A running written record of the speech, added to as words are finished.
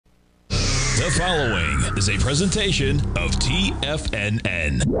The following is a presentation of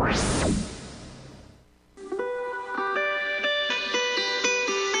TFNN.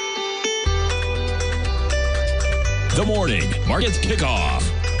 The Morning Market Kickoff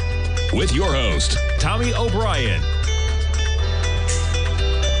with your host, Tommy O'Brien.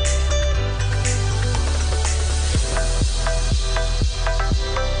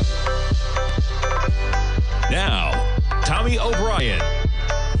 Now, Tommy O'Brien.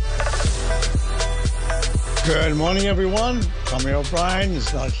 Good morning, everyone. Tommy O'Brien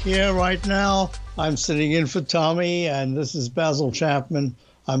is not here right now. I'm sitting in for Tommy, and this is Basil Chapman.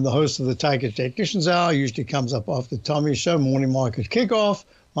 I'm the host of the Tiger Technicians Hour. Usually comes up after Tommy's show, Morning Market Kickoff.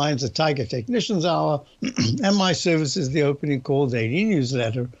 Mine's the Tiger Technicians Hour, and my service is the opening call daily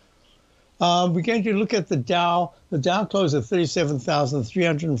newsletter. We're going to look at the Dow. The Dow closed at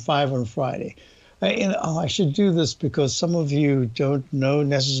 37,305 on Friday. I should do this because some of you don't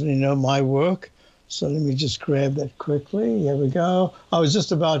necessarily know my work. So let me just grab that quickly. Here we go. I was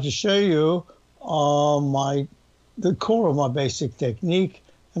just about to show you the core of my basic technique,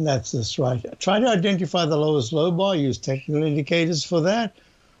 and that's this right here. Try to identify the lowest low bar, use technical indicators for that,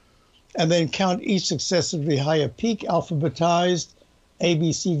 and then count each successively higher peak, alphabetized A,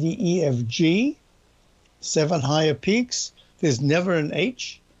 B, C, D, E, F, G, 7 higher peaks. There's never an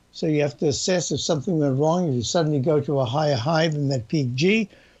H, so you have to assess if something went wrong, if you suddenly go to a higher high than that peak G.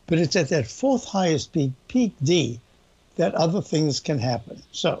 But it's at that fourth highest peak, peak D, that other things can happen.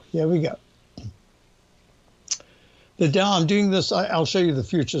 So here we go. The Dow, I'm doing this, I'll show you the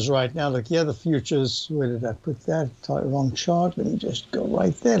futures right now. Look, here are the futures. Where did I put that? Wrong chart. Let me just go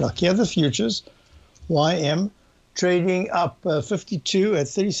right there. Look, here are the futures. YM trading up 52 at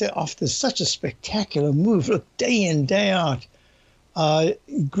 37 after such a spectacular move. Look, day in, day out.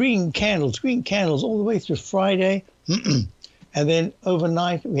 Green candles all the way through Friday. And then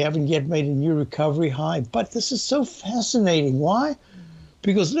overnight, we haven't yet made a new recovery high. But this is so fascinating. Why?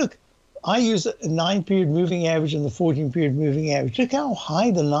 Because look, I use a 9-period moving average and the 14-period moving average. Look how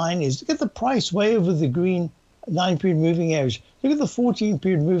high the 9 is. Look at the price way over the green 9-period moving average. Look at the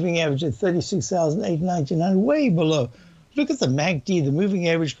 14-period moving average at 36,899, way below. Look at the MACD, the moving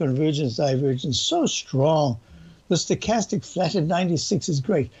average convergence divergence, so strong. The stochastic flat at 96 is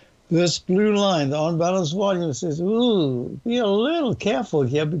great. This blue line, the on-balance volume, says, ooh, be a little careful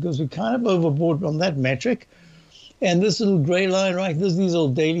here because we're kind of overbought on that metric. And this little gray line, right, these little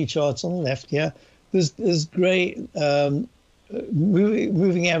daily charts on the left here. This gray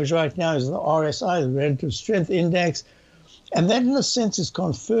moving average right now is the RSI, the Relative Strength Index. And that, in a sense, is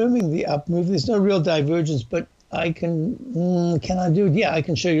confirming the up move. There's no real divergence, but I can I do it? Yeah, I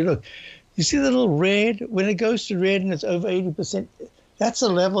can show you. Look, you see the little red? When it goes to red and it's over 80%, that's a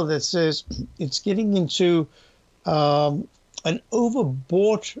level that says it's getting into an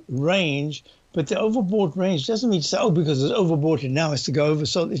overbought range, but the overbought range doesn't mean to say, oh, because it's overbought and now it's to go over.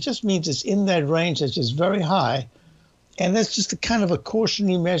 So it just means it's in that range that's just very high. And that's just a kind of a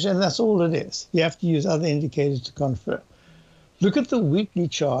cautionary measure, and that's all it is. You have to use other indicators to confirm. Look at the weekly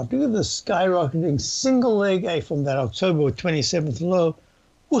chart. Look at the skyrocketing single leg A from that October 27th low,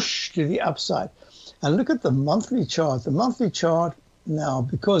 whoosh, to the upside. And look at the monthly chart. The monthly chart, now,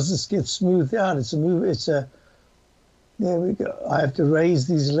 because this gets smoothed out, there we go. I have to raise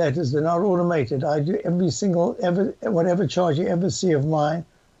these letters. They're not automated. I do whatever chart you ever see of mine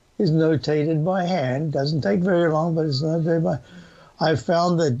is notated by hand. Doesn't take very long, but it's notated by. I've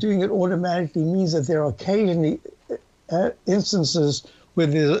found that doing it automatically means that there are occasionally instances where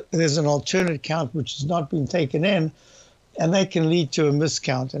there's an alternate count which has not been taken in, and that can lead to a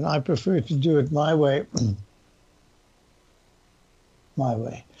miscount. And I prefer to do it my way. My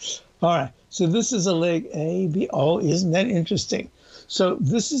way. All right. So this is a leg A, B. Oh, isn't that interesting? So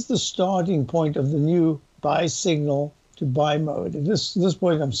this is the starting point of the new buy signal to buy mode. At this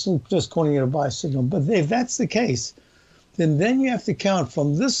point, I'm still just calling it a buy signal. But if that's the case, then you have to count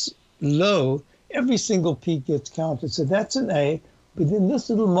from this low. Every single peak gets counted. So that's an A. But then this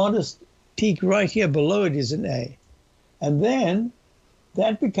little modest peak right here below it is an A. And then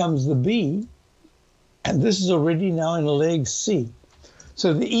that becomes the B. And this is already now in a leg C.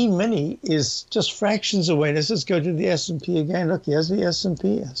 So the E-mini is just fractions away. Let's just go to the S&P again. Look, here's the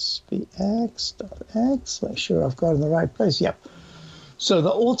S&P, SPX.X. Make sure I've got it in the right place. Yep. So the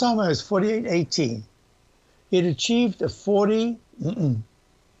all-time high is 48.18. It achieved a 40,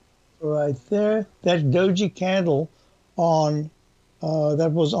 right there. That doji candle on,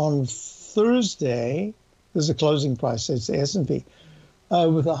 that was on Thursday. This is the closing price. It's the S&P.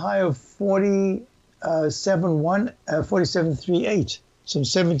 With a high of 47.38. Some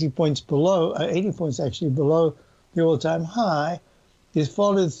 70 points below, 80 points actually below the all-time high, is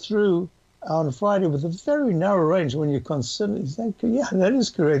followed through on Friday with a very narrow range when you consider. Yeah, that is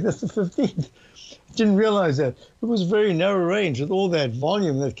correct. That's the 15th. Didn't realize that. It was a very narrow range with all that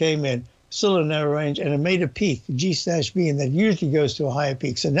volume that came in. Still a narrow range, and it made a peak, G/B, and that usually goes to a higher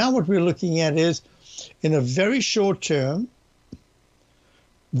peak. So now what we're looking at is, in a very short term,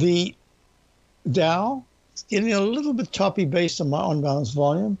 the Dow is getting a little bit toppy based on my on-balance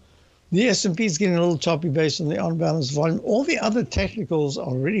volume. The S&P is getting a little toppy based on the on-balance volume. All the other technicals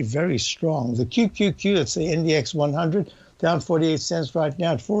are really very strong. The QQQ, it's the NDX 100, down 48 cents right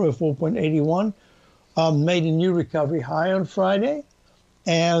now at 404.81, made a new recovery high on Friday.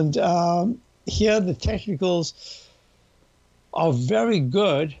 And here the technicals are very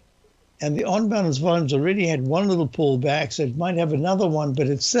good, and the on-balance volumes already had one little pullback, so it might have another one, but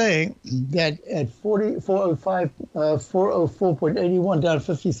it's saying that at 404.81, down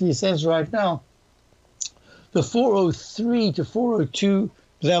 53 cents right now, the 403 to 402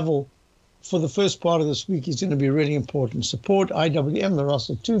 level for the first part of this week is going to be really important. Support IWM, the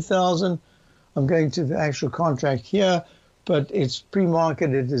Russell 2000. I'm going to the actual contract here, but it's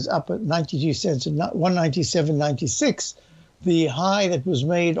pre-market. It is up at 92 cents at 197.96. The high that was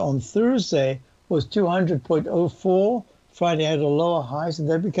made on Thursday was 200.04. Friday had a lower high, so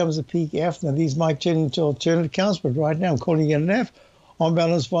that becomes a peak F. Now, these might turn into alternate accounts, but right now I'm calling it an F. On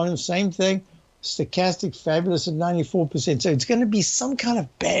balance volume, same thing. Stochastic, fabulous at 94%. So it's going to be some kind of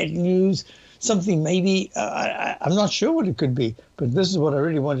bad news, something maybe, I'm not sure what it could be, but this is what I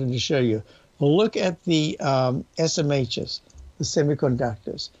really wanted to show you. Look at the SMHs, the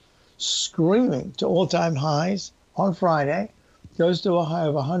semiconductors, screaming to all-time highs on Friday, goes to a high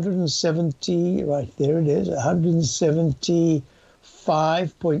of 170, right there it is,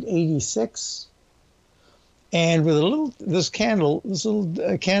 175.86. And with a little, this little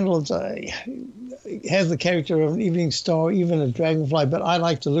candle has the character of an evening star, even a dragonfly, but I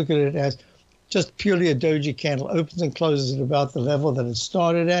like to look at it as just purely a doji candle, opens and closes at about the level that it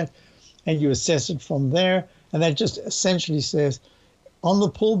started at, and you assess it from there. And that just essentially says, on the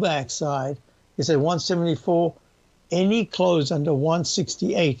pullback side, it's at 174, any close under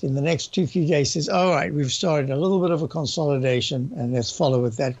 168 in the next 2-3 days says, all right, we've started a little bit of a consolidation, and let's follow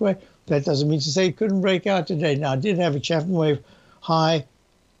it that way. That doesn't mean to say it couldn't break out today. Now, I did have a Chapman wave high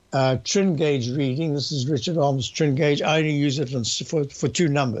trend gauge reading. This is Richard Arm's trend gauge. I only use it for two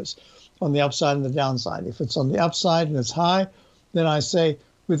numbers, on the upside and the downside. If it's on the upside and it's high, then I say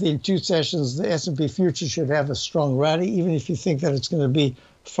within 2 sessions, the S&P future should have a strong rally, even if you think that it's going to be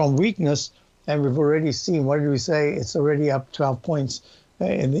from weakness. And we've already seen, what did we say? It's already up 12 points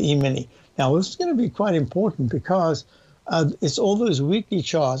in the E-mini. Now, this is going to be quite important because it's all those weekly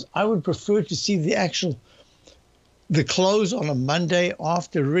charts. I would prefer to see the close on a Monday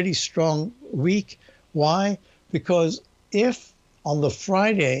after a really strong week. Why? Because if on the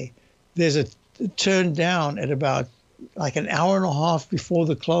Friday there's a turn down at about like an hour and a half before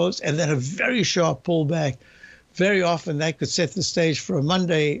the close and then a very sharp pullback, very often that could set the stage for a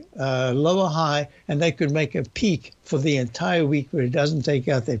Monday lower high, and they could make a peak for the entire week where it doesn't take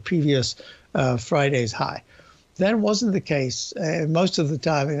out their previous Friday's high. That wasn't the case most of the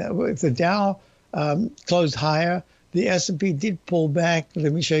time. If the Dow closed higher, the S&P did pull back.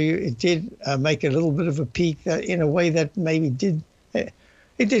 Let me show you. It did make a little bit of a peak in a way that maybe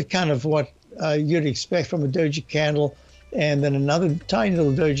it did kind of what you'd expect from a doji candle, and then another tiny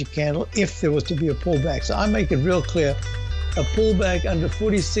little doji candle if there was to be a pullback. So I make it real clear, a pullback under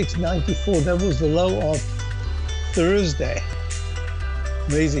 46.94, that was the low of Thursday.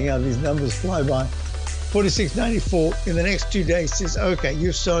 Amazing how these numbers fly by. 46.94 in the next 2 days says, okay,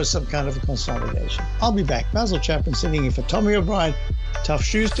 you've started some kind of a consolidation. I'll be back. Basil Chapman sitting in for Tommy O'Brien. Tough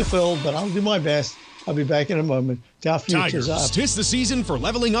shoes to fill, but I'll do my best. I'll be back in a moment. Dow futures up. Tis the season for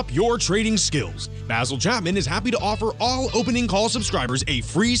leveling up your trading skills. Basil Chapman is happy to offer all opening call subscribers a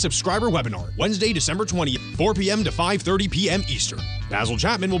free subscriber webinar Wednesday, December 20th, 4 p.m. to 5:30 p.m. Eastern. Basil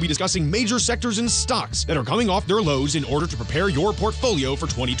Chapman will be discussing major sectors and stocks that are coming off their lows in order to prepare your portfolio for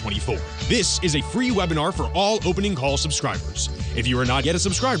 2024. This is a free webinar for all opening call subscribers. If you are not yet a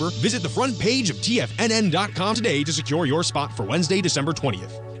subscriber, visit the front page of TFNN.com today to secure your spot for Wednesday, December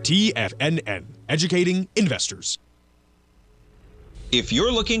 20th. TFNN, educating investors. If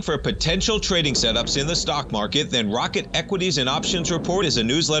you're looking for potential trading setups in the stock market, then Rocket Equities and Options Report is a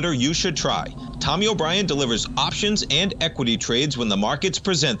newsletter you should try. Tommy O'Brien delivers options and equity trades when the markets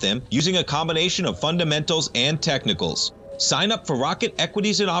present them, using a combination of fundamentals and technicals. Sign up for Rocket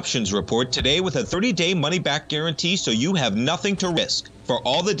Equities and Options Report today with a 30-day money-back guarantee, so you have nothing to risk. For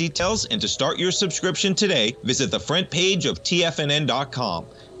all the details and to start your subscription today, visit the front page of TFNN.com.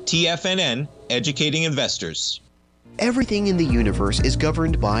 TFNN, educating investors. Everything in the universe is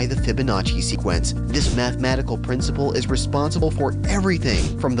governed by the Fibonacci sequence. This mathematical principle is responsible for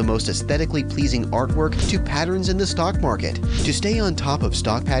everything from the most aesthetically pleasing artwork to patterns in the stock market. To stay on top of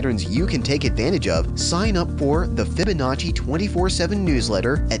stock patterns you can take advantage of, sign up for the Fibonacci 24/7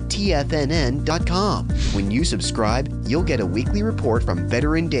 newsletter at TFNN.com. When you subscribe, you'll get a weekly report from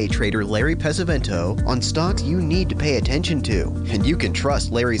veteran day trader Larry Pesavento on stocks you need to pay attention to. And you can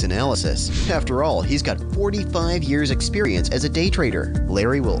trust Larry's analysis. After all, he's got 45 years experience as a day trader.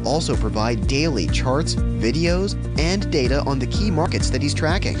 Larry will also provide daily charts, videos, and data on the key markets that he's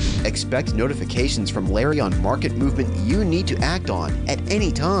tracking. Expect notifications from Larry on market movement you need to act on at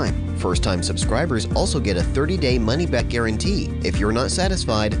any time. First-time subscribers also get a 30-day money-back guarantee. If you're not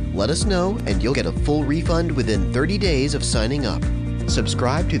satisfied, let us know and you'll get a full refund within 30 days of signing up.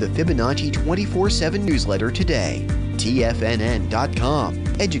 Subscribe to the Fibonacci 24/7 newsletter today. TFNN.com,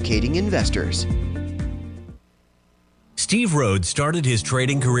 educating investors. Steve Rhodes started his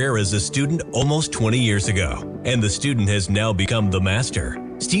trading career as a student almost 20 years ago, and the student has now become the master.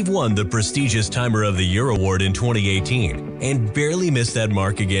 Steve won the prestigious Timer of the Year award in 2018 and barely missed that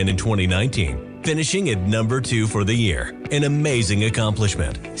mark again in 2019, finishing at number 2 for the year. An amazing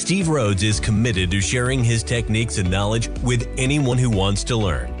accomplishment. Steve Rhodes is committed to sharing his techniques and knowledge with anyone who wants to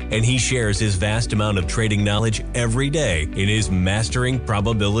learn, and he shares his vast amount of trading knowledge every day in his Mastering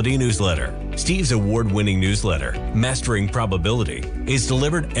Probability newsletter. Steve's award-winning newsletter, Mastering Probability, is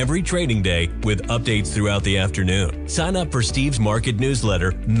delivered every trading day with updates throughout the afternoon. Sign up for Steve's market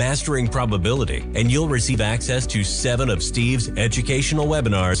newsletter, Mastering Probability, and you'll receive access to 7 of Steve's educational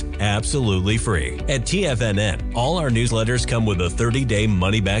webinars absolutely free. At TFNN, all our newsletters come with a 30-day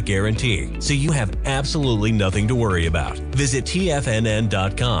money-back guarantee, so you have absolutely nothing to worry about. Visit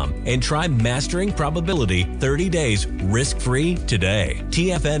TFNN.com and try Mastering Probability 30 days risk-free today.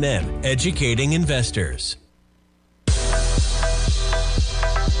 TFNN, educating investors.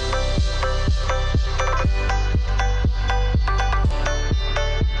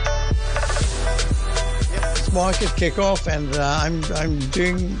 Market kickoff, and I'm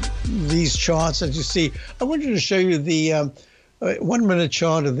doing these charts as you see. I wanted to show you the 1 minute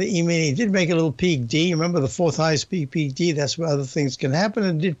chart of the E-mini. It did make a little peak D. Remember the 4th highest peak D? That's where other things can happen.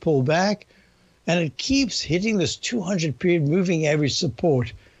 It did pull back, and it keeps hitting this 200 period moving average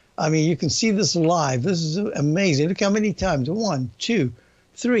support. I mean, you can see this live. This is amazing. Look how many times. 1, 2,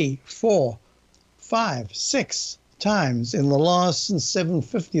 3, 4, 5, 6 times in the last, since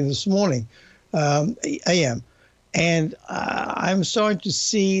 7:50 this morning. AM. And I'm starting to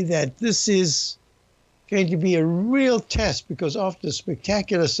see that this is going to be a real test, because after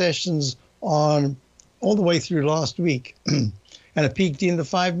spectacular sessions on all the way through last week and a peak D in the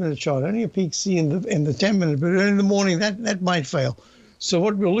 5 minute chart, only a peak C in the 10 minute, but in the morning that might fail. So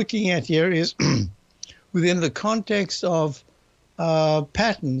what we're looking at here is within the context of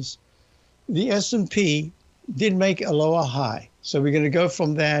patterns, the S&P did make a lower high. So we're going to go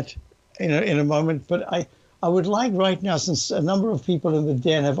from that in a moment, but I would like right now, since a number of people in the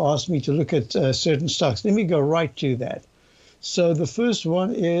den have asked me to look at certain stocks, let me go right to that. So the first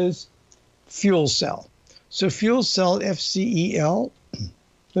one is fuel cell. So fuel cell, FCEL,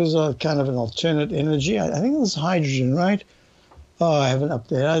 there's a kind of an alternate energy. I think it's hydrogen, right? Oh, I haven't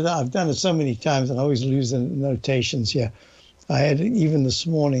updated. I've done it so many times and I always lose the notations here. I had, even this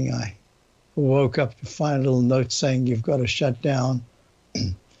morning, I woke up to find a little note saying you've got to shut down.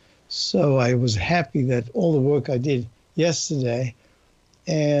 So I was happy that all the work I did yesterday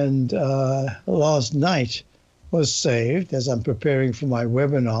and last night was saved as I'm preparing for my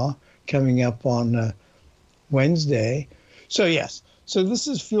webinar coming up on Wednesday. So yes, so this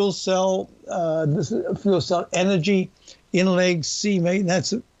is fuel cell. This is fuel cell energy in leg C. Maybe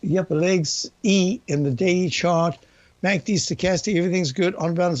that's legs E in the daily chart. MACD, stochastic, everything's good.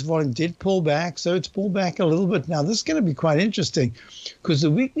 On balance volume did pull back, so it's pulled back a little bit. Now, this is going to be quite interesting because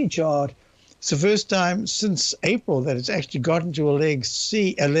the weekly chart, it's the first time since April that it's actually gotten to a leg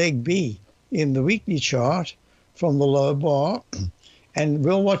C, a leg B in the weekly chart from the lower bar, and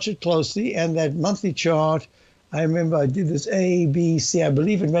we'll watch it closely. And that monthly chart, I remember I did this A, B, C. I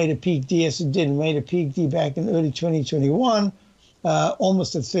believe it made a peak D. Yes, it did. It made a peak D back in early 2021,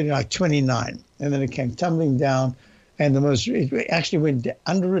 almost at 30, like 29. And then it came tumbling down. And it actually went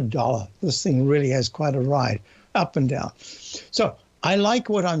under $1. This thing really has quite a ride, up and down. So I like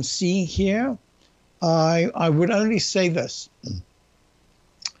what I'm seeing here. I would only say this.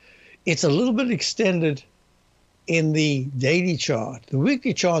 It's a little bit extended in the daily chart. The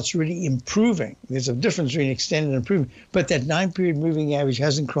weekly chart's really improving. There's a difference between extended and improving. But that 9-period moving average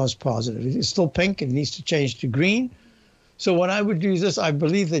hasn't crossed positive. It's still pink. It needs to change to green. So what I would do is this. I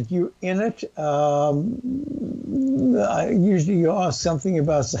believe that you're in it. Usually you ask something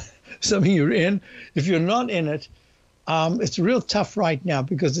about something you're in. If you're not in it, it's real tough right now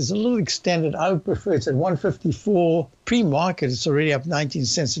because it's a little extended. I would prefer it's at 154 pre-market. It's already up 19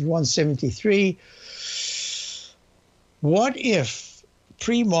 cents at 173. What if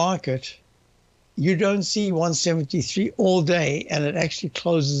pre-market you don't see 173 all day and it actually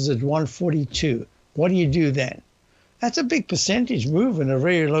closes at 142? What do you do then? That's a big percentage move in a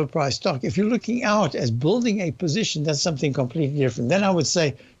very low price stock. If you're looking out as building a position, that's something completely different. Then I would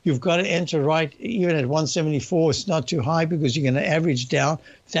say you've got to enter right, even at 174, it's not too high because you're going to average down.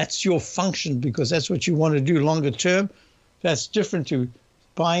 That's your function because that's what you want to do longer term. That's different to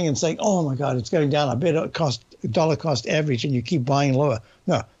buying and saying, oh my God, it's going down. I better dollar cost average, and you keep buying lower.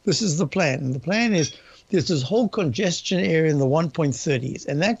 No, this is the plan. And the plan is there's this whole congestion area in the 1.30s.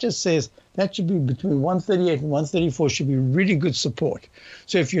 And that just says that should be between 138 and 134 should be really good support.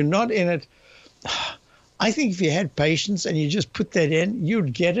 So if you're not in it, I think if you had patience and you just put that in,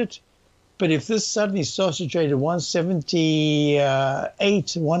 you'd get it. But if this suddenly starts to trade at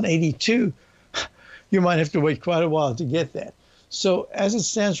 178, 182, you might have to wait quite a while to get that. So as it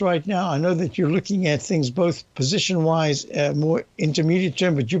stands right now, I know that you're looking at things both position-wise, more intermediate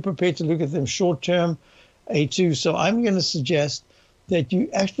term, but you're prepared to look at them short-term, A2. So I'm going to suggest that you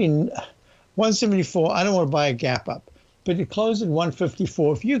actually, 174, I don't want to buy a gap up, but you close at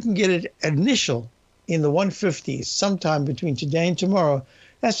 154. If you can get it initial in the 150s sometime between today and tomorrow,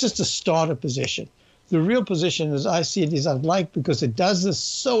 that's just a starter position. The real position, as I see it, is I'd like, because it does this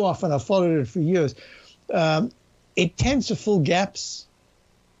so often, I've followed it for years, it tends to fill gaps,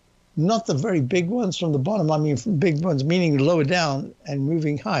 not the very big ones from the bottom. I mean, big ones meaning lower down and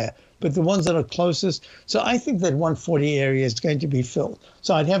moving higher, but the ones that are closest. So I think that 140 area is going to be filled.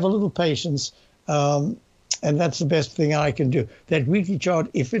 So I'd have a little patience, and that's the best thing I can do. That weekly chart,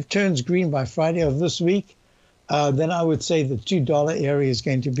 if it turns green by Friday of this week, then I would say the $2 area is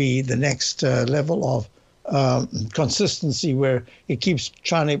going to be the next level of consistency, where it keeps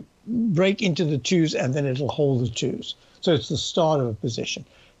trying to break into the twos and then it'll hold the twos. So it's the start of a position.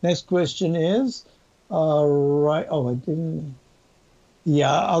 Next question is, right? Oh, I didn't.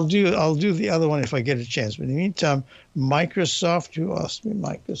 Yeah, I'll do the other one if I get a chance. But in the meantime, Microsoft. Who asked me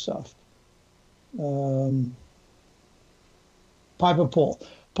Microsoft? Piper Paul.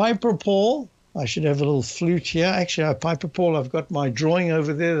 Piper Paul. I should have a little flute here. Actually, Piper Paul, I've got my drawing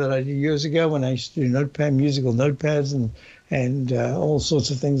over there that I did years ago when I used to do notepad, musical notepads and all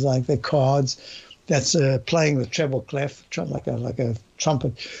sorts of things like that, cards. That's playing the treble clef, like a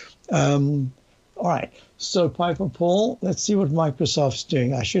trumpet. All right, so Piper Paul, let's see what Microsoft's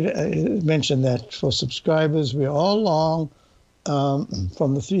doing. I should mention that for subscribers, we're all long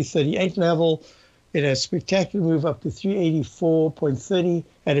from the 338 level. It has spectacular move up to 384.30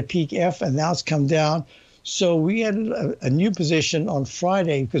 at a peak F, and now it's come down. So we had a new position on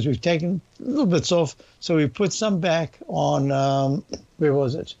Friday because we've taken little bits off. So we put some back on, where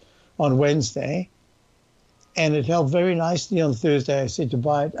was it? On Wednesday. And it held very nicely on Thursday. I said to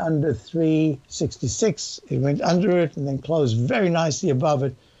buy it under 366. It went under it and then closed very nicely above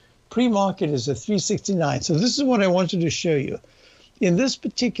it. Pre-market is at 369. So this is what I wanted to show you. In this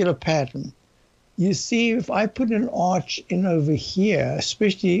particular pattern, you see, if I put an arch in over here,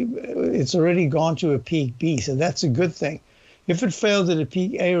 especially it's already gone to a peak B, so that's a good thing. If it failed at a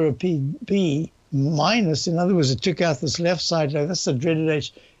peak A or a peak B minus, in other words, it took out this left side, that's the dreaded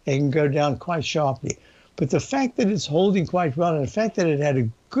H, it can go down quite sharply. But the fact that it's holding quite well and the fact that it had a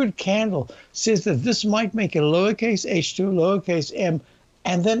good candle says that this might make a lowercase h to a lowercase m.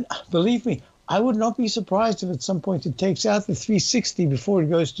 And then, believe me, I would not be surprised if at some point it takes out the 360 before it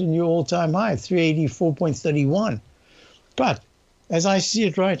goes to a new all-time high, 384.31. But as I see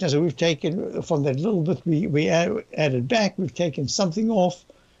it right now, so we've taken from that little bit we added back, we've taken something off.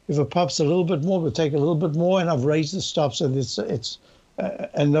 If it pops a little bit more, we'll take a little bit more, and I've raised the stop so that it's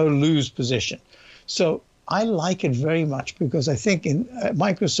a no-lose position. So I like it very much because I think in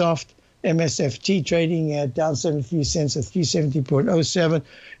Microsoft MSFT trading at down 73 cents at 370.07.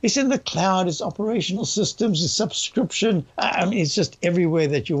 It's in the cloud, it's operational systems, it's subscription. I mean, it's just everywhere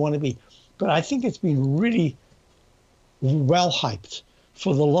that you want to be. But I think it's been really well hyped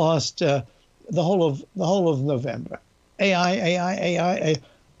for the last the whole of November. AI.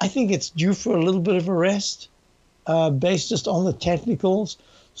 I think it's due for a little bit of a rest, based just on the technicals.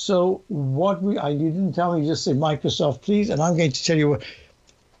 So you didn't tell me, you just said Microsoft, please, and I'm going to tell you what.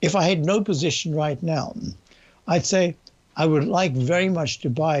 If I had no position right now, I'd say I would like very much to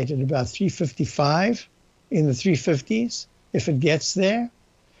buy it at about 355 in the 350s if it gets there.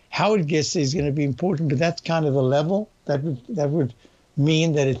 How it gets there is going to be important, but that's kind of the level that would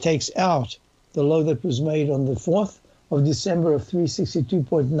mean that it takes out the low that was made on the 4th of December of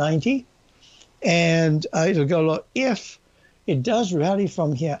 362.90, and it'll go low. If it does rally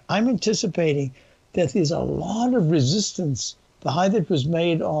from here, I'm anticipating that there's a lot of resistance. The high that was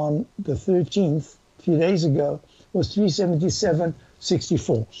made on the 13th, a few days ago, was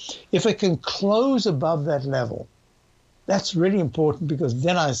 377.64. If it can close above that level, that's really important, because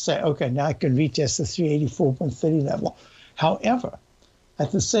then I say, okay, now I can retest the 384.30 level. However,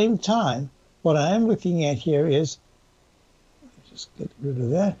 at the same time, what I am looking at here is, just get rid of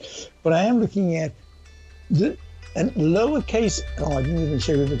that. What I am looking at, a lowercase, oh, I didn't even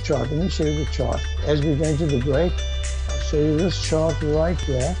show you the chart. Let me show you the chart. As we go into the break, I'll show you this chart right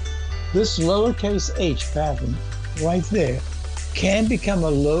there. This lowercase h pattern right there can become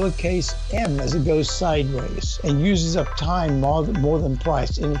a lowercase m as it goes sideways and uses up time more than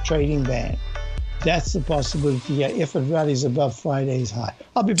price in a trading band. That's the possibility, yeah, if it rallies above Friday's high.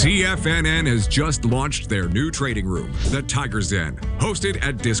 I'll be back. TFNN has just launched their new trading room, the Tiger's Den. Hosted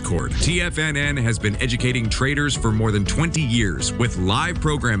at Discord, TFNN has been educating traders for more than 20 years with live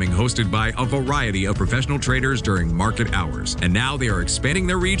programming hosted by a variety of professional traders during market hours. And now they are expanding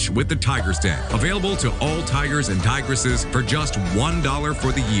their reach with the Tiger's Den, available to all tigers and tigresses for just $1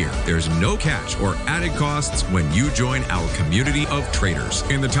 for the year. There's no catch or added costs when you join our community of traders.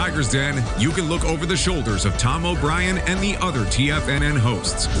 In the Tiger's Den, you can look over the shoulders of Tom O'Brien and the other TFNN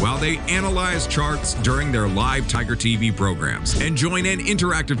hosts while they analyze charts during their live Tiger TV programs, and join an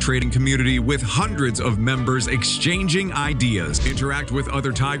interactive trading community with hundreds of members exchanging ideas. Interact with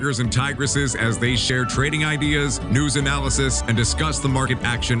other tigers and tigresses as they share trading ideas, news analysis, and discuss the market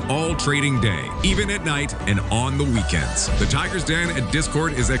action all trading day, even at night and on the weekends. The Tiger's Den at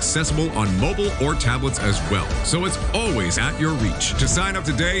Discord is accessible on mobile or tablets as well, so it's always at your reach. To sign up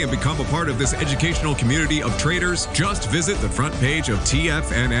today and become a part of this educational community of traders, just visit the front page of TFNN.com.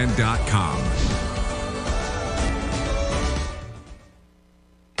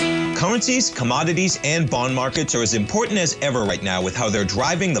 Currencies, commodities, and bond markets are as important as ever right now with how they're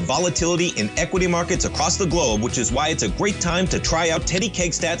driving the volatility in equity markets across the globe, which is why it's a great time to try out Teddy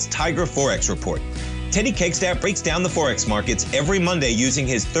Kakestat's Tiger Forex Report. Teddy Kakestat breaks down the Forex markets every Monday using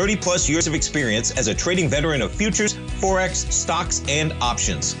his 30-plus years of experience as a trading veteran of futures, Forex, stocks, and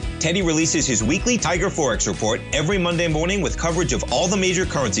options. Teddy releases his weekly Tiger Forex Report every Monday morning with coverage of all the major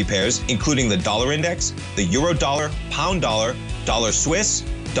currency pairs, including the dollar index, the euro dollar, pound dollar, dollar Swiss,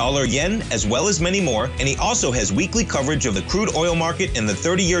 dollar yen, as well as many more, and he also has weekly coverage of the crude oil market and the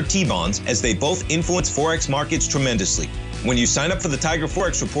 30-year T-bonds, as they both influence Forex markets tremendously. When you sign up for the Tiger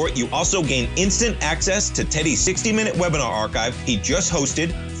Forex Report, you also gain instant access to Teddy's 60-minute webinar archive he just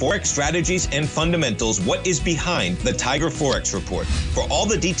hosted, Forex Strategies and Fundamentals, What is Behind the Tiger Forex Report. For all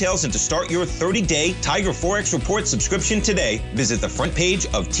the details and to start your 30-day Tiger Forex Report subscription today, visit the front page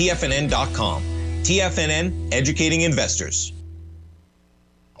of TFNN.com. TFNN, educating investors.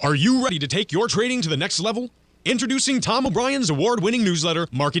 Are you ready to take your trading to the next level? Introducing Tom O'Brien's award-winning newsletter,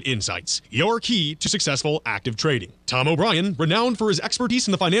 Market Insights, your key to successful active trading. Tom O'Brien, renowned for his expertise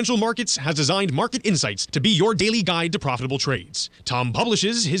in the financial markets, has designed Market Insights to be your daily guide to profitable trades. Tom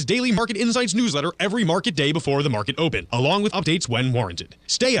publishes his daily Market Insights newsletter every market day before the market open, along with updates when warranted.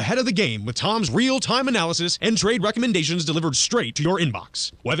 Stay ahead of the game with Tom's real-time analysis and trade recommendations delivered straight to your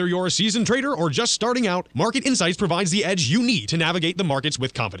inbox. Whether you're a seasoned trader or just starting out, Market Insights provides the edge you need to navigate the markets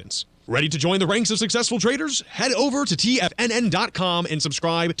with confidence. Ready to join the ranks of successful traders? Head over to TFNN.com and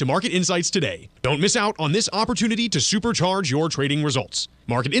subscribe to Market Insights today. Don't miss out on this opportunity to supercharge your trading results.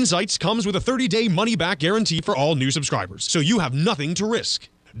 Market Insights comes with a 30-day money-back guarantee for all new subscribers, so you have nothing to risk.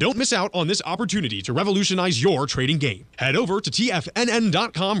 Don't miss out on this opportunity to revolutionize your trading game. Head over to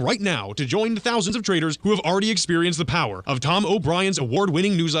TFNN.com right now to join the thousands of traders who have already experienced the power of Tom O'Brien's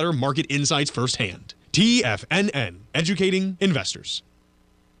award-winning newsletter, Market Insights, firsthand. TFNN, educating investors.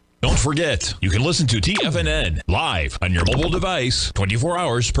 Don't forget, you can listen to TFNN live on your mobile device 24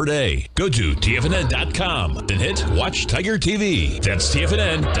 hours per day. Go to TFNN.com, then hit Watch Tiger TV. That's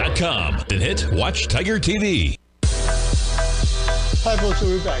TFNN.com, then hit Watch Tiger TV. Hi, folks,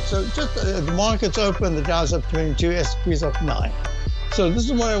 we're back. So just the market's open, the Dow's up 22, S&P's up 9. So this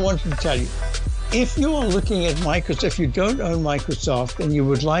is what I wanted to tell you. If you are looking at Microsoft, if you don't own Microsoft and you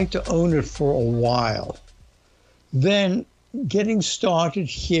would like to own it for a while, then getting started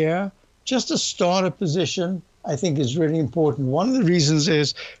here, just a starter position, I think is really important. One of the reasons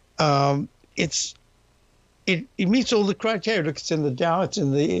is it meets all the criteria. Look, it's in the Dow, it's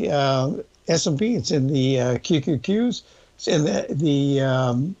in the S&P, it's in the QQQs, it's in the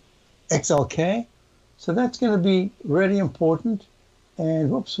XLK. So that's going to be really important.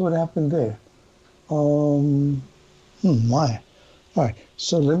 And whoops, what happened there? My. All right,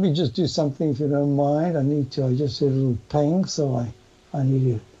 so let me just do something if you don't mind. I just did a little ping, so I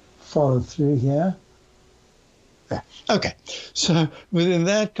need to follow through here. Yeah. Okay, so within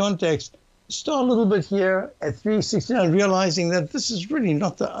that context, start a little bit here at 369, realizing that this is really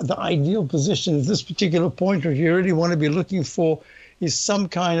not the ideal position at this particular point. What you really want to be looking for is some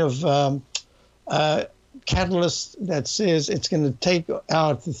kind of catalyst that says it's going to take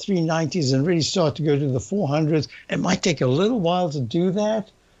out the 390s and really start to go to the 400s. It might take a little while to do that,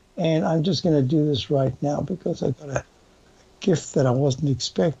 and I'm just going to do this right now because I got a gift that I wasn't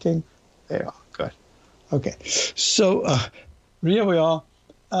expecting. There, good. Okay, so here we are.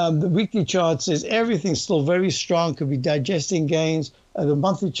 The weekly chart says everything's still very strong, could be digesting gains. The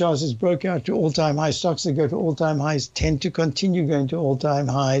monthly chart says broke out to all-time highs. Stocks that go to all-time highs tend to continue going to all-time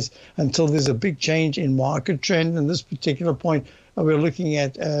highs until there's a big change in market trend. And this particular point, we're looking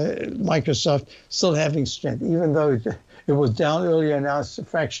at Microsoft still having strength, even though it was down earlier, now it's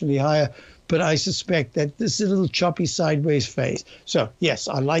fractionally higher. But I suspect that this is a little choppy sideways phase. So, yes,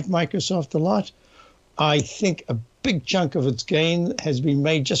 I like Microsoft a lot. I think a big chunk of its gain has been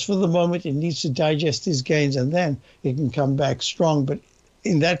made just for the moment. It needs to digest these gains, and then it can come back strong. But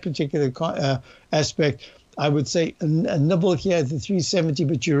in that particular aspect, I would say a nibble here at the 370,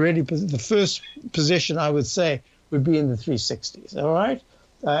 but you're ready. The first position, I would say, would be in the 360s, all right?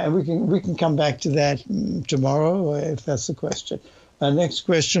 And we can come back to that tomorrow if that's the question. Next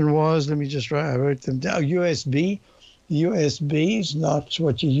question was, let me just write, I wrote them down, USB. USB is not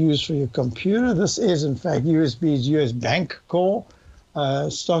what you use for your computer. This is, in fact, USB is US Bank Core,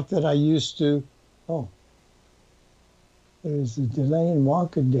 stock that I used to, there's a delay in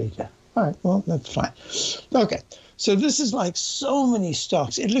market data. All right, well, that's fine. Okay, so this is like so many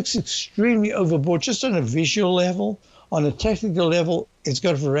stocks. It looks extremely overbought just on a visual level. On a technical level, it's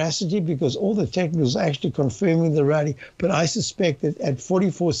got veracity because all the technicals are actually confirming the rally. But I suspect that at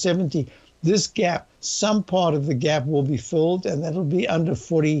 44.70, this gap, some part of the gap will be filled, and that'll be under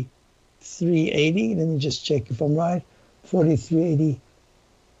 43.80. Let me just check if I'm right.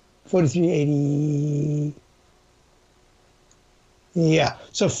 43.80. Yeah,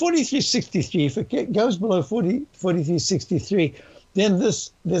 so 43.63. If it goes below 43.63, then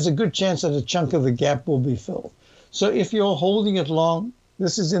there's a good chance that a chunk of the gap will be filled. So if you're holding it long,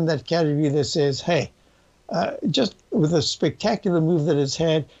 this is in that category that says, hey, just with a spectacular move that it's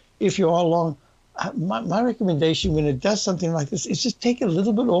had, if you are long, my recommendation when it does something like this is just take a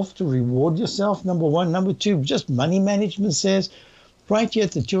little bit off to reward yourself, number one. Number two, just money management says, right here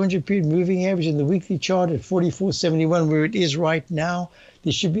at the 200-period moving average in the weekly chart at 44.71, where it is right now,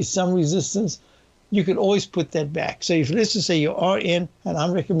 there should be some resistance. You could always put that back. So if let's just say you are in, and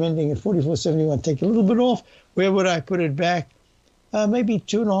I'm recommending at 44.71, take a little bit off, where would I put it back? Maybe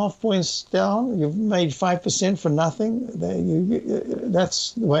 2.5 points down. You've made 5% for nothing.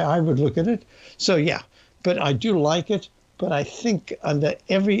 That's the way I would look at it. So yeah, but I do like it. But I think under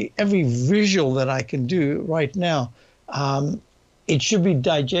every visual that I can do right now, it should be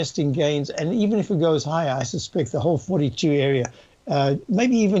digesting gains. And even if it goes higher, I suspect the whole 42 area,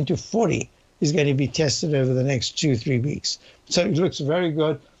 maybe even to 40, is going to be tested over the next 2-3 weeks. So it looks very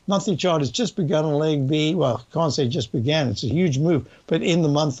good. Monthly chart has just begun on leg B. Well, can't say just began. It's a huge move. But in the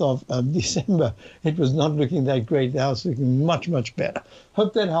month of December, it was not looking that great. Now it's looking much, much better.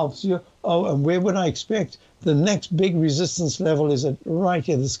 Hope that helps you. Oh, and where would I expect? The next big resistance level is at right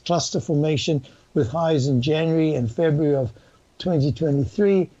here, this cluster formation with highs in January and February of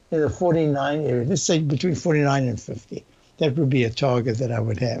 2023 in the 49 area. Let's say between 49 and 50. That would be a target that I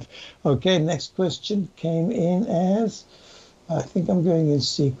would have. Okay, next question came in as... I think I'm going in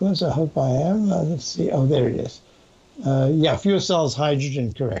sequence. I hope I am. Let's see. Oh, there it is. Yeah, fuel cells,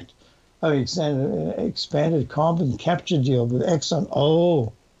 hydrogen, correct. Oh, expanded carbon capture deal with Exxon.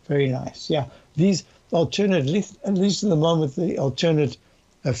 Oh, very nice. Yeah, these alternate, at least in the moment, the alternate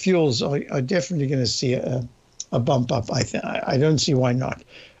fuels are definitely going to see a bump up. I don't see why not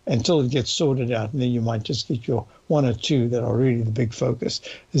until it gets sorted out. And then you might just get your one or two that are really the big focus.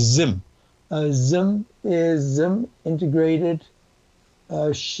 Zim. Zim is Zim Integrated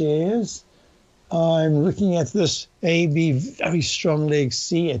Shares. I'm looking at this AB very strong leg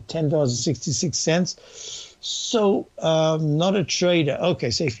C at $10.66. So not a trader. Okay,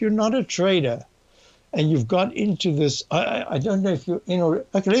 so if you're not a trader and you've got into this, I don't know if you're in or...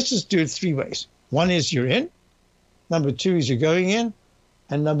 Okay, let's just do it three ways. One is you're in. Number two is you're going in.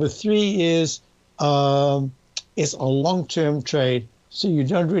 And number three is it's a long-term trade. So you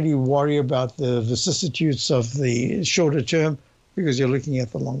don't really worry about the vicissitudes of the shorter term because you're looking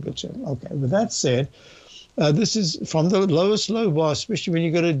at the longer term. Okay, with that said, This is from the lowest low bar, especially when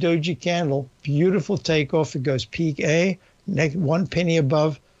you got a doji candle. Beautiful takeoff. It goes peak A, next 1 penny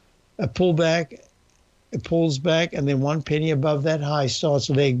above, a pullback. It pulls back, and then 1 penny above that high starts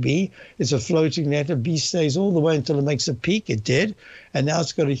leg B. It's a floating letter. B stays all the way until it makes a peak. It did. And now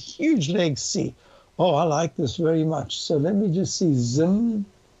it's got a huge leg C. Oh, I like this very much. So let me just see. Zim,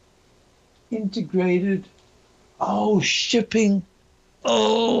 integrated. Oh, shipping.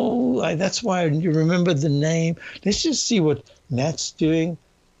 Oh, that's why you remember the name. Let's just see what Nat's doing.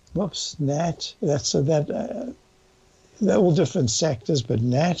 Whoops, Nat. That's so that they're all different sectors, but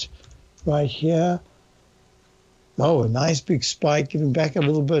Nat right here. Oh, a nice big spike, giving back a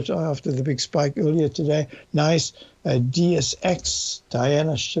little bit after the big spike earlier today. Nice DSX,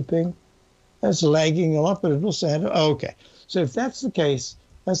 Diana shipping. That's lagging a lot, but it also had. Oh, okay, so if that's the case.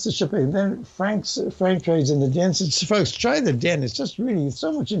 That's the shipping. Then Frank trades in the den. So folks, try the den. It's just really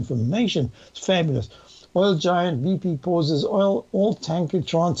so much information. It's fabulous. Oil giant, BP pauses, all tanker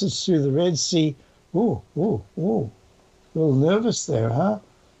transits through the Red Sea. Ooh. A little nervous there, huh?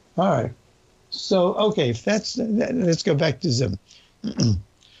 All right. So, okay, if that's, let's go back to Zim.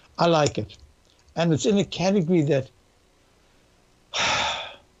 I like it. And it's in a category that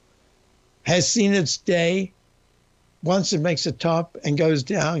has seen its day. Once it makes a top and goes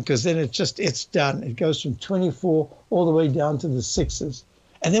down, because then it's done. It goes from 24 all the way down to the sixes.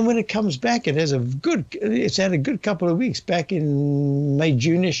 And then when it comes back, it's had a good couple of weeks. Back in May,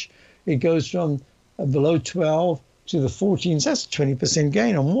 June-ish, it goes from below 12 to the 14s. That's a 20%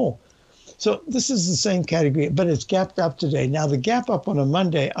 gain or more. So this is the same category, but it's gapped up today. Now, the gap up on a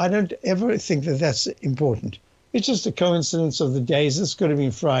Monday, I don't ever think that that's important. It's just a coincidence of the days. This could have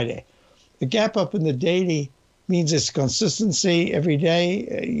been Friday. The gap up in the daily means it's consistency every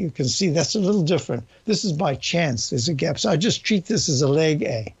day. You can see that's a little different. This is by chance. There's a gap. So I just treat this as a leg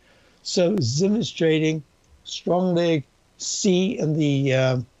A. So Zim is trading strong leg C in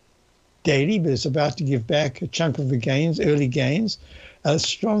the daily, but it's about to give back a chunk of the gains, early gains.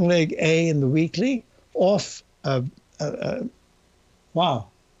 Strong leg A in the weekly, off, wow, an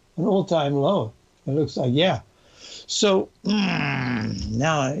all-time low. It looks like, yeah. So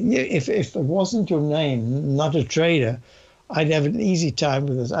now, if it wasn't your name, not a trader, I'd have an easy time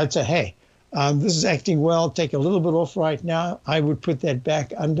with this. I'd say, hey, this is acting well. Take a little bit off right now. I would put that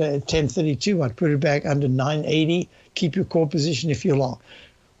back under 1032. I'd put it back under 980. Keep your core position if you're long.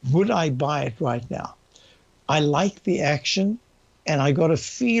 Would I buy it right now? I like the action, and I got a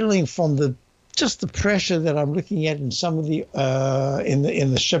feeling from just the pressure that I'm looking at in some of the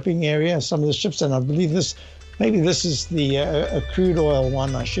in the shipping area, some of the ships, and I believe this. Maybe this is the a crude oil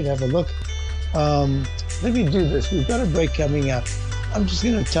one. I should have a look. Let me do this. We've got a break coming up. I'm just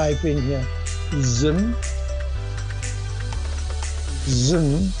going to type in here, Zim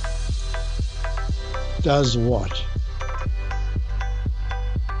does what?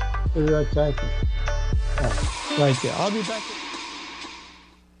 What did I type in? Oh, right there. I'll be back.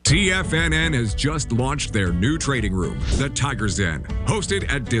 TFNN has just launched their new trading room, the Tiger's Den. Hosted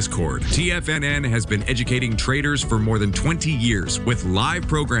at Discord, TFNN has been educating traders for more than 20 years with live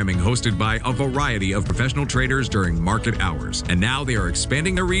programming hosted by a variety of professional traders during market hours. And now they are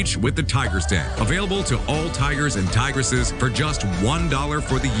expanding their reach with the Tiger's Den, available to all tigers and tigresses for just $1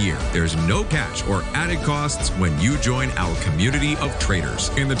 for the year. There's no catch or added costs when you join our community of traders.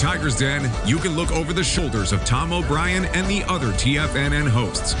 In the Tiger's Den, you can look over the shoulders of Tom O'Brien and the other TFNN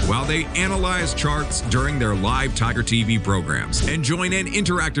hosts while they analyze charts during their live Tiger TV programs, and join an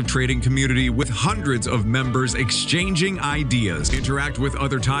interactive trading community with hundreds of members exchanging ideas. Interact with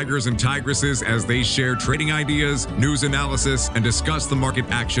other tigers and tigresses as they share trading ideas, news analysis, and discuss the market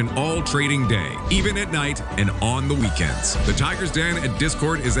action all trading day, even at night and on the weekends. The Tiger's Den at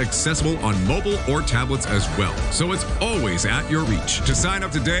Discord is accessible on mobile or tablets as well, so it's always at your reach. To sign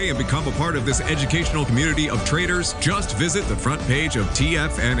up today and become a part of this educational community of traders, just visit the front page of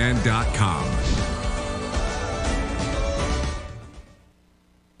TFNN.com.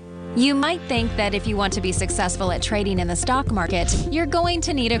 You might think that if you want to be successful at trading in the stock market, you're going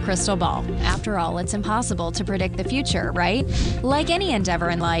to need a crystal ball. After all, it's impossible to predict the future, right? Like any endeavor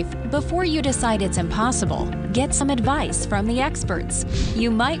in life, before you decide it's impossible, get some advice from the experts.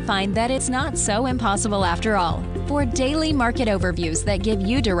 You might find that it's not so impossible after all. For daily market overviews that give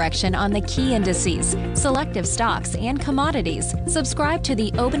you direction on the key indices, selective stocks, and commodities, subscribe to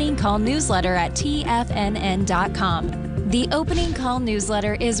the Opening Call newsletter at TFNN.com. The Opening Call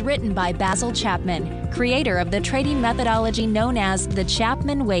newsletter is written by Basil Chapman, creator of the trading methodology known as the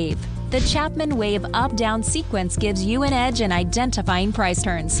Chapman Wave. The Chapman Wave up-down sequence gives you an edge in identifying price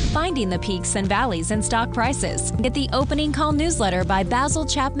turns, finding the peaks and valleys in stock prices. Get the opening call newsletter by Basil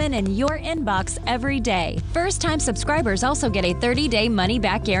Chapman in your inbox every day. First-time subscribers also get a 30-day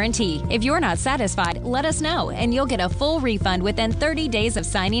money-back guarantee. If you're not satisfied, let us know, and you'll get a full refund within 30 days of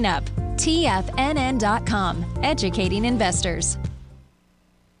signing up. TFNN.com, educating investors.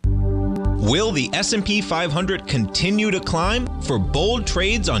 Will the S&P 500 continue to climb? For bold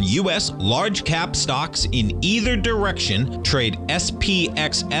trades on U.S. large cap stocks in either direction, trade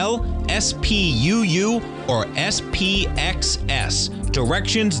SPXL, SPUU, or SPXS.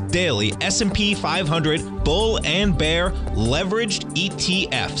 Directions Daily S&P 500 Bull and Bear Leveraged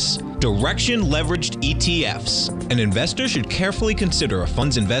ETFs. Direction Leveraged ETFs. An investor should carefully consider a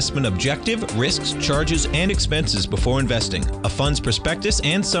fund's investment objective, risks, charges, and expenses before investing. A fund's prospectus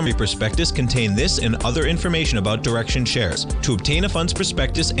and summary prospectus contain this and other information about Direction shares. To obtain a fund's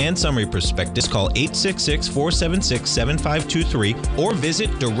prospectus and summary prospectus, call 866-476-7523 or visit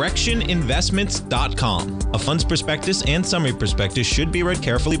directioninvestments.com. A fund's prospectus and summary prospectus should be read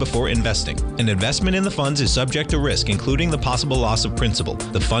carefully before investing. An investment in the funds is subject to risk, including the possible loss of principal.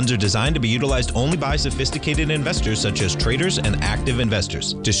 The funds are designed to be utilized only by sophisticated investors such as traders and active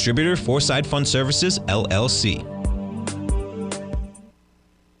investors. Distributor Foreside Fund Services, LLC.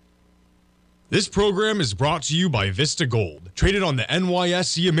 This program is brought to you by Vista Gold, traded on the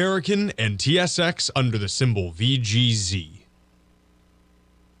NYSE American and TSX under the symbol VGZ.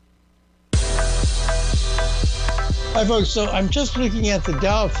 Hi folks, so I'm just looking at the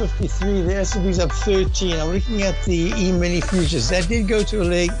Dow 53, the S&P's up 13. I'm looking at the E-mini futures. That did go to a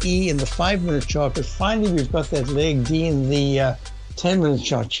leg E in the 5-minute chart, but finally we've got that leg D in the 10-minute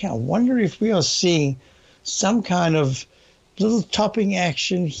chart. Yeah, I wonder if we are seeing some kind of little topping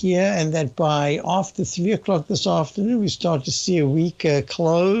action here, and that by after 3 o'clock this afternoon, we start to see a week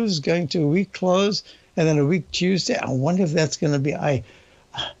close, going to a week close, and then a week Tuesday. I wonder if that's going to be, I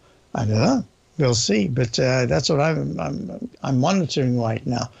don't know. We'll see, but that's what I'm monitoring right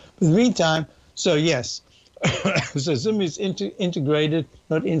now. But in the meantime, so yes, so Zim is integrated,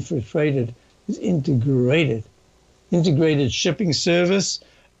 not infiltrated. It's integrated shipping service.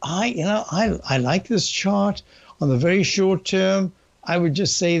 I like this chart on the very short term. I would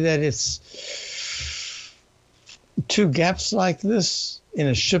just say that it's two gaps like this in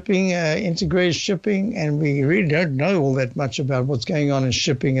a shipping, integrated shipping, and we really don't know all that much about what's going on in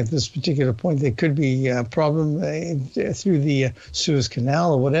shipping at this particular point. There could be a problem through the Suez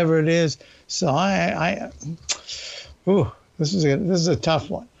Canal or whatever it is. So this is a tough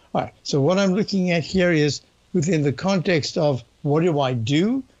one. All right. So what I'm looking at here is within the context of what do I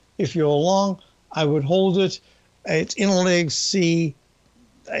do? If you're long, I would hold it. It's in a leg C.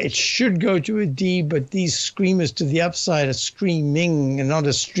 It should go to a D, but these screamers to the upside are screaming, and not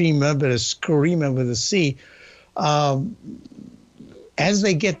a streamer, but a screamer with a C. As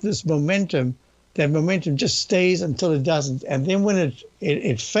they get this momentum, that momentum just stays until it doesn't. And then when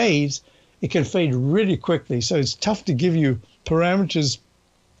it fades, it can fade really quickly. So it's tough to give you parameters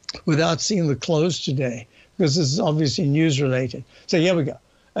without seeing the close today, because this is obviously news related. So here we go.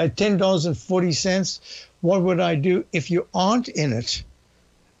 $10.40. What would I do if you aren't in it?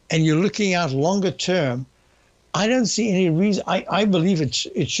 And you're looking out longer term, I don't see any reason. I believe it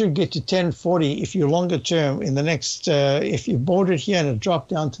should get to 1040 if you're longer term in the next, if you bought it here and it dropped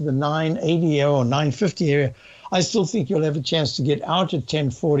down to the 980 or 950 area, I still think you'll have a chance to get out at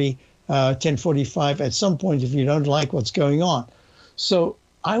 1040, 1045 at some point if you don't like what's going on. So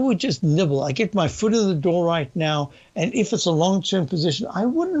I would just nibble. I get my foot in the door right now, and if it's a long-term position, I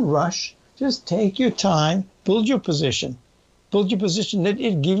wouldn't rush. Just take your time, build your position. Build your position, let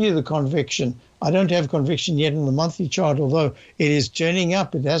it give you the conviction. I don't have conviction yet in the monthly chart, although it is turning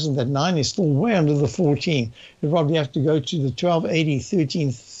up. It hasn't. That 9 is still way under the 14. You probably have to go to the 1280,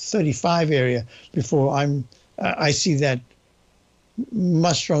 1335 area before I see that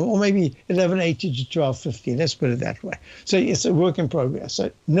much stronger, or maybe 1180 to 1250. Let's put it that way. So it's a work in progress. So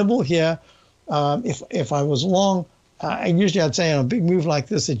nibble here. If I was long, usually I'd say on a big move like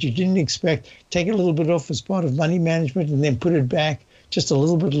this that you didn't expect, take a little bit off as part of money management and then put it back just a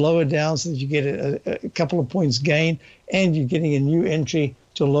little bit lower down so that you get a couple of points gain, and you're getting a new entry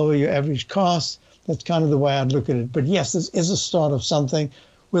to lower your average cost. That's kind of the way I'd look at it. But yes, this is a start of something.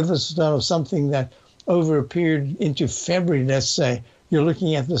 With the start of something that over a period into February, let's say, you're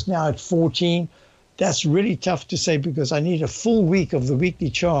looking at this now at 14. That's really tough to say because I need a full week of the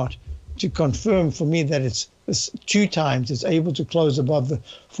weekly chart to confirm for me that it's 2 times it's able to close above the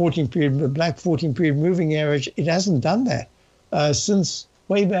 14 period, the black 14 period moving average. It hasn't done that since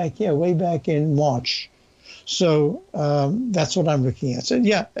way back in March. So that's what I'm looking at. So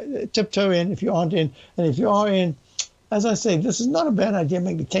yeah, tiptoe in if you aren't in. And if you are in, as I say, this is not a bad idea.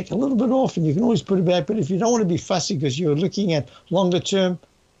 Maybe take a little bit off and you can always put it back. But if you don't want to be fussy because you're looking at longer term,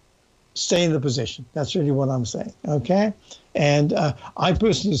 stay in the position. That's really what I'm saying. Okay. And I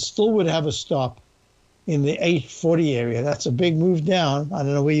personally still would have a stop in the 840 area. That's a big move down. I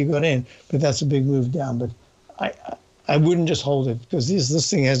don't know where you got in, but that's a big move down. But I wouldn't just hold it because this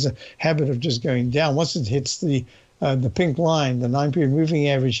thing has a habit of just going down. Once it hits the pink line, the 9-period moving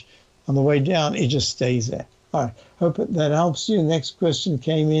average on the way down, it just stays there. All right. Hope that helps you. Next question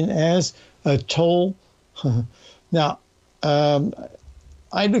came in as a toll. Now,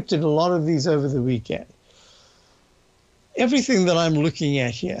 I looked at a lot of these over the weekend. Everything that I'm looking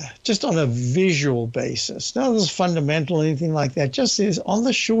at here, just on a visual basis, not as fundamental or anything like that, just is on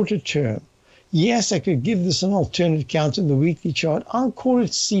the shorter term. Yes, I could give this an alternate count in the weekly chart. I'll call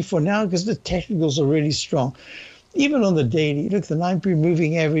it C for now because the technicals are really strong. Even on the daily, look, the 9-period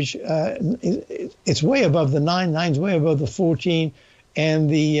moving average, it's way above the 9, 9's way above the 14, and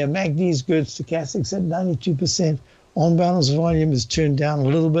the MACD is good, stochastics at 92%. On balance volume is turned down a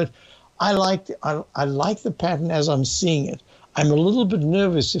little bit. I like the pattern as I'm seeing it. I'm a little bit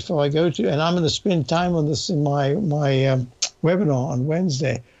nervous if I go to, and I'm going to spend time on this in my webinar on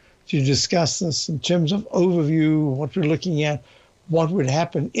Wednesday to discuss this in terms of overview, what we're looking at, what would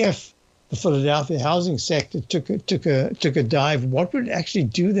happen if the Philadelphia housing sector took a dive. What would actually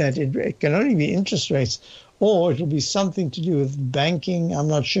do that? It can only be interest rates, or it'll be something to do with banking. I'm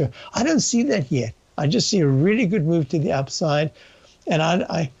not sure. I don't see that yet. I just see a really good move to the upside, and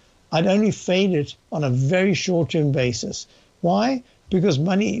I'd only fade it on a very short-term basis. Why? Because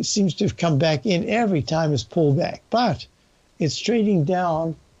money seems to have come back in every time it's pulled back, but it's trading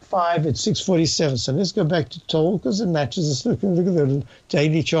down 5 at 647. So let's go back to toll because it matches this. Look at the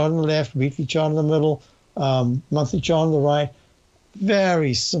daily chart on the left, weekly chart in the middle, monthly chart on the right.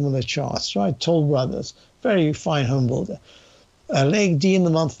 Very similar charts, right? Toll Brothers, very fine home builder. A leg D in the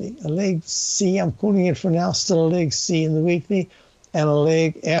monthly, a leg C, I'm calling it for now, still a leg C in the weekly, and a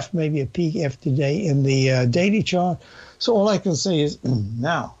leg F, maybe a peak F today in the daily chart. So all I can say is,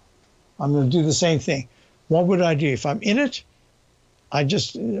 now, I'm going to do the same thing. What would I do? If I'm in it, I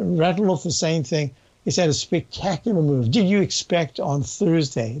just rattle off the same thing. It's had a spectacular move. Did you expect on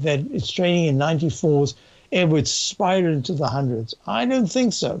Thursday that it's trading in 94s, it would spiral into the hundreds? I don't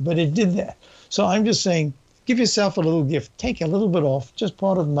think so, but it did that. So I'm just saying, give yourself a little gift. Take a little bit off, just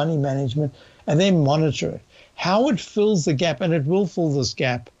part of money management, and then monitor it. How it fills the gap, and it will fill this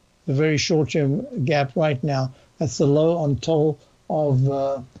gap, the very short-term gap right now. That's the low on toll of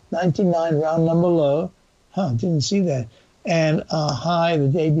 99, round number low. Didn't see that. And a high the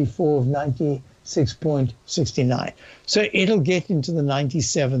day before of 96.69. So it'll get into the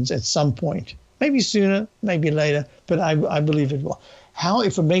 97s at some point. Maybe sooner, maybe later, but I believe it will. How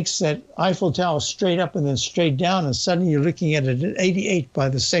if it makes that Eiffel Tower straight up and then straight down and suddenly you're looking at it at 88 by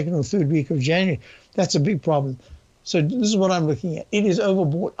the second or third week of January, that's a big problem. So this is what I'm looking at. It is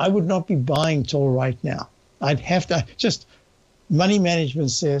overbought. I would not be buying toll right now. I'd have to just, money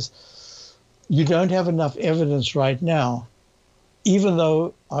management says you don't have enough evidence right now, even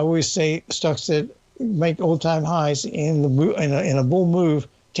though I always say stocks that make all-time highs in a bull move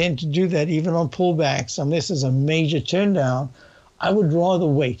tend to do that even on pullbacks unless there's a major turndown. I would rather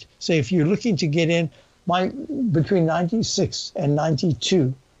wait. So if you're looking to get in, between 96 and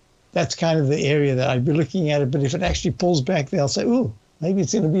 92, that's kind of the area that I'd be looking at it. But if it actually pulls back, they'll say, ooh, maybe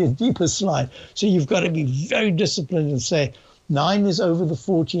it's going to be a deeper slide. So you've got to be very disciplined and say 9 is over the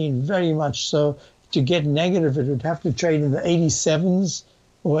 14, very much so. To get negative, it would have to trade in the 87s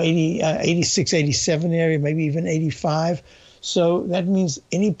or 86, 87 area, maybe even 85. So that means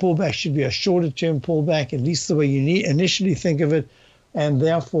any pullback should be a shorter-term pullback, at least the way you initially think of it, and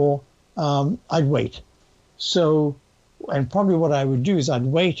therefore I'd wait. So, and probably what I would do is I'd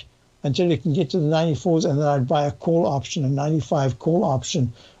wait until it can get to the 94s, and then I'd buy a call option, a 95 call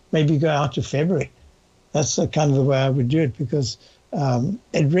option, maybe go out to February. That's kind of the way I would do it because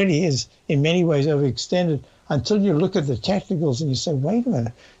it really is in many ways overextended until you look at the technicals and you say, wait a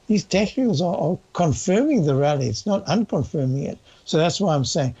minute, these technicals are confirming the rally. It's not unconfirming it. So that's why I'm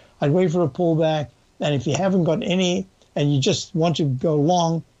saying I'd wait for a pullback. And if you haven't got any and you just want to go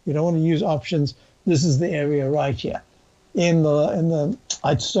long, you don't want to use options, this is the area right here.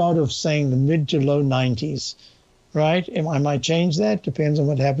 I'd start off saying the mid to low 90s, right? I might change that. Depends on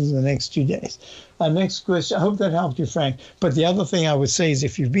what happens in the next 2 days. Next question. I hope that helped you, Frank. But the other thing I would say is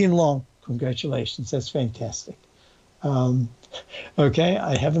if you've been long, congratulations. That's fantastic. Okay,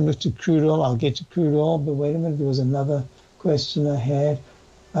 I haven't looked at crude oil. I'll get to crude oil, but wait a minute. There was another question I had.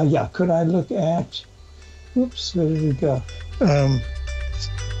 Could I look at Oops, where did we go?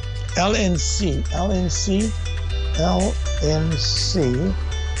 LNC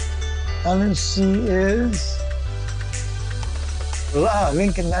is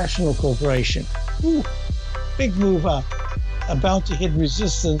Lincoln National Corporation. Ooh, big move up. About to hit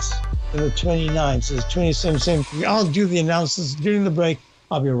resistance in the 29. So it's 27.73. I'll do the analysis during the break.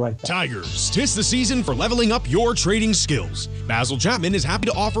 I'll be right back. Tigers, 'tis the season for leveling up your trading skills. Basil Chapman is happy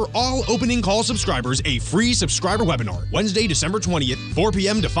to offer all opening call subscribers a free subscriber webinar, Wednesday, December 20th, 4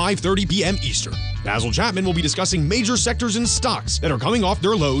 p.m. to 5:30 p.m. Eastern. Basil Chapman will be discussing major sectors and stocks that are coming off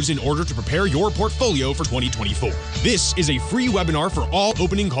their lows in order to prepare your portfolio for 2024. This is a free webinar for all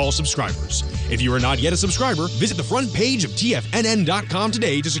opening call subscribers. If you are not yet a subscriber, visit the front page of TFNN.com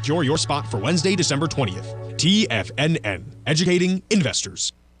today to secure your spot for Wednesday, December 20th. TFNN, educating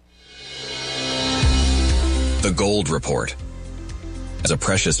investors. The Gold Report. As a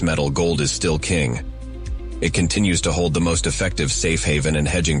precious metal, gold is still king. It continues to hold the most effective safe haven and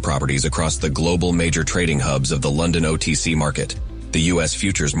hedging properties across the global major trading hubs of the London OTC market, the U.S.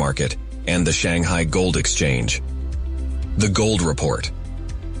 futures market, and the Shanghai Gold Exchange. The Gold Report.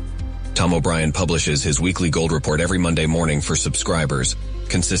 Tom O'Brien publishes his weekly gold report every Monday morning for subscribers,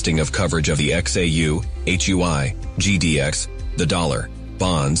 consisting of coverage of the XAU, HUI, GDX, the dollar,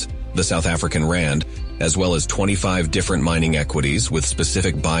 bonds, the South African rand, as well as 25 different mining equities with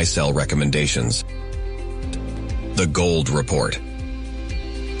specific buy-sell recommendations. The Gold Report.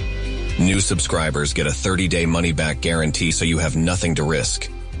 New subscribers get a 30-day money-back guarantee so you have nothing to risk.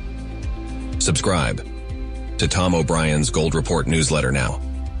 Subscribe to Tom O'Brien's Gold Report newsletter now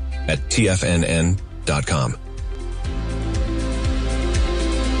at TFNN.com.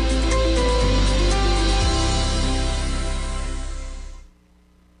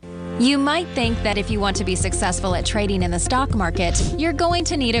 You might think that if you want to be successful at trading in the stock market, you're going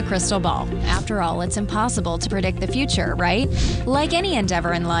to need a crystal ball. After all, it's impossible to predict the future, right? Like any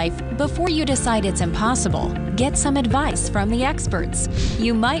endeavor in life, before you decide it's impossible, get some advice from the experts.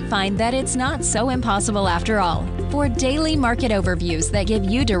 You might find that it's not so impossible after all. For daily market overviews that give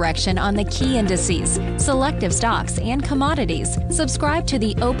you direction on the key indices, selective stocks, and commodities, subscribe to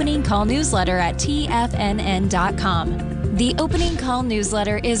the Opening Call newsletter at TFNN.com. The Opening Call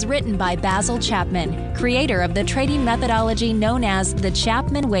newsletter is written by Basil Chapman, creator of the trading methodology known as the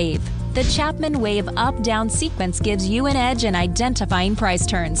Chapman Wave. The Chapman Wave up-down sequence gives you an edge in identifying price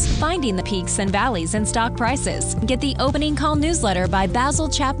turns, finding the peaks and valleys in stock prices. Get the Opening Call newsletter by Basil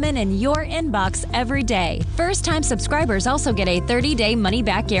Chapman in your inbox every day. First-time subscribers also get a 30-day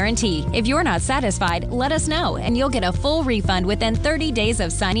money-back guarantee. If you're not satisfied, let us know, and you'll get a full refund within 30 days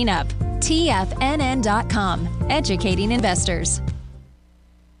of signing up. TFNN.com, educating investors.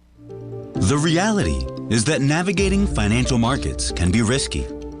 The reality is that navigating financial markets can be risky.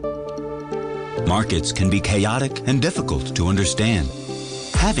 Markets can be chaotic and difficult to understand.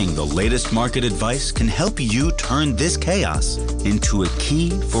 Having the latest market advice can help you turn this chaos into a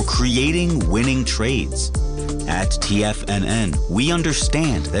key for creating winning trades. At TFNN, we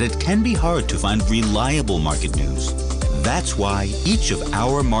understand that it can be hard to find reliable market news. That's why each of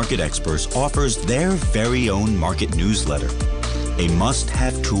our market experts offers their very own market newsletter, a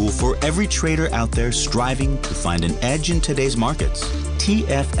must-have tool for every trader out there striving to find an edge in today's markets.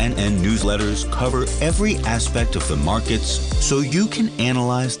 TFNN newsletters cover every aspect of the markets so you can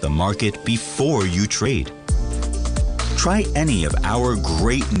analyze the market before you trade. Try any of our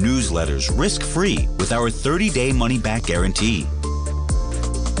great newsletters risk-free with our 30-day money-back guarantee.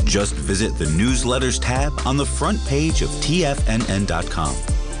 Just visit the Newsletters tab on the front page of TFNN.com.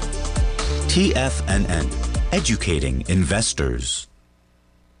 TFNN, educating investors.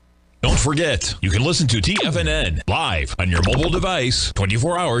 Don't forget, you can listen to TFNN live on your mobile device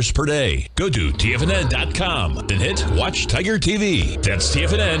 24 hours per day. Go to TFNN.com, then hit Watch Tiger TV. That's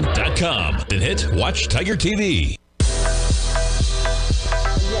TFNN.com, then hit Watch Tiger TV.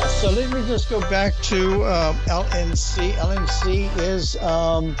 So let me just go back to LNC. LNC is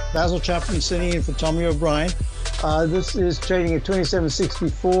Basil Chapman sitting in for Tommy O'Brien. This is trading at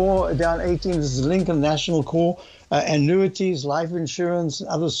 27.64, down 18. This is Lincoln National Core. Annuities, life insurance, and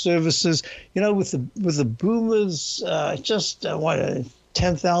other services. You know, with the boomers, just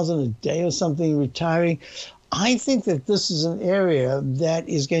 10,000 a day or something retiring. I think that this is an area that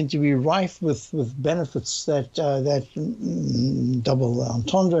is going to be rife with benefits that double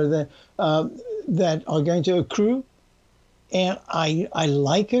entendre that are going to accrue, and I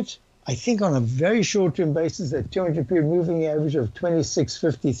like it. I think on a very short-term basis, that 200-period moving average of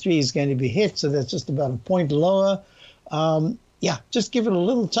 26.53 is going to be hit, so that's just about a point lower. Yeah, just give it a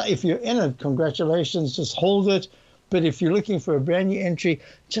little time. If you're in it, congratulations. Just hold it. But if you're looking for a brand new entry,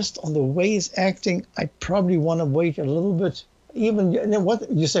 just on the way it's acting, I probably want to wait a little bit. Even what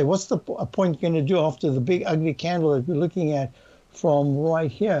you say, what's the point going to do after the big ugly candle that we're looking at from right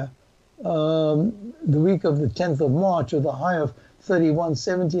here, the week of the 10th of March, with a high of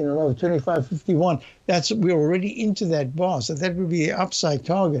 31.17 and a low of 25.51. We're already into that bar, so that would be the upside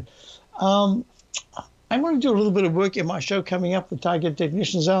target. I'm going to do a little bit of work in my show coming up, the Tiger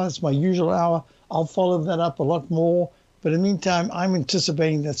Technicians Hour. It's my usual hour. I'll follow that up a lot more. But in the meantime, I'm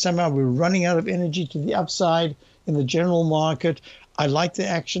anticipating that somehow we're running out of energy to the upside in the general market. I like the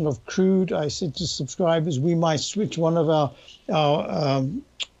action of crude. I said to subscribers, we might switch one of our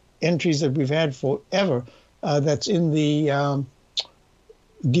entries that we've had forever that's in the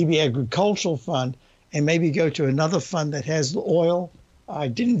DB Agricultural Fund, and maybe go to another fund that has the oil. I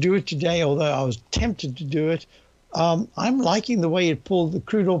didn't do it today, although I was tempted to do it. I'm liking the way the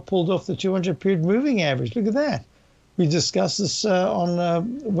crude oil pulled off the 200-period moving average. Look at that. We discussed this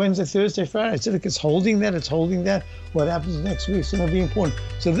on Wednesday, Thursday, Friday. I said, look, it's holding that. What happens next week is going to be important.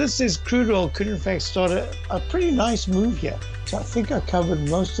 So this is crude oil could, in fact, start a pretty nice move here. So I think I covered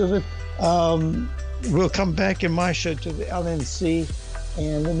most of it. We'll come back in my show to the LNC.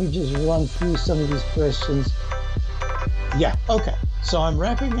 And let me just run through some of these questions. Yeah, okay. So I'm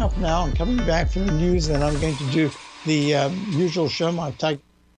wrapping up now. I'm coming back from the news, and I'm going to do the usual show, my Tiger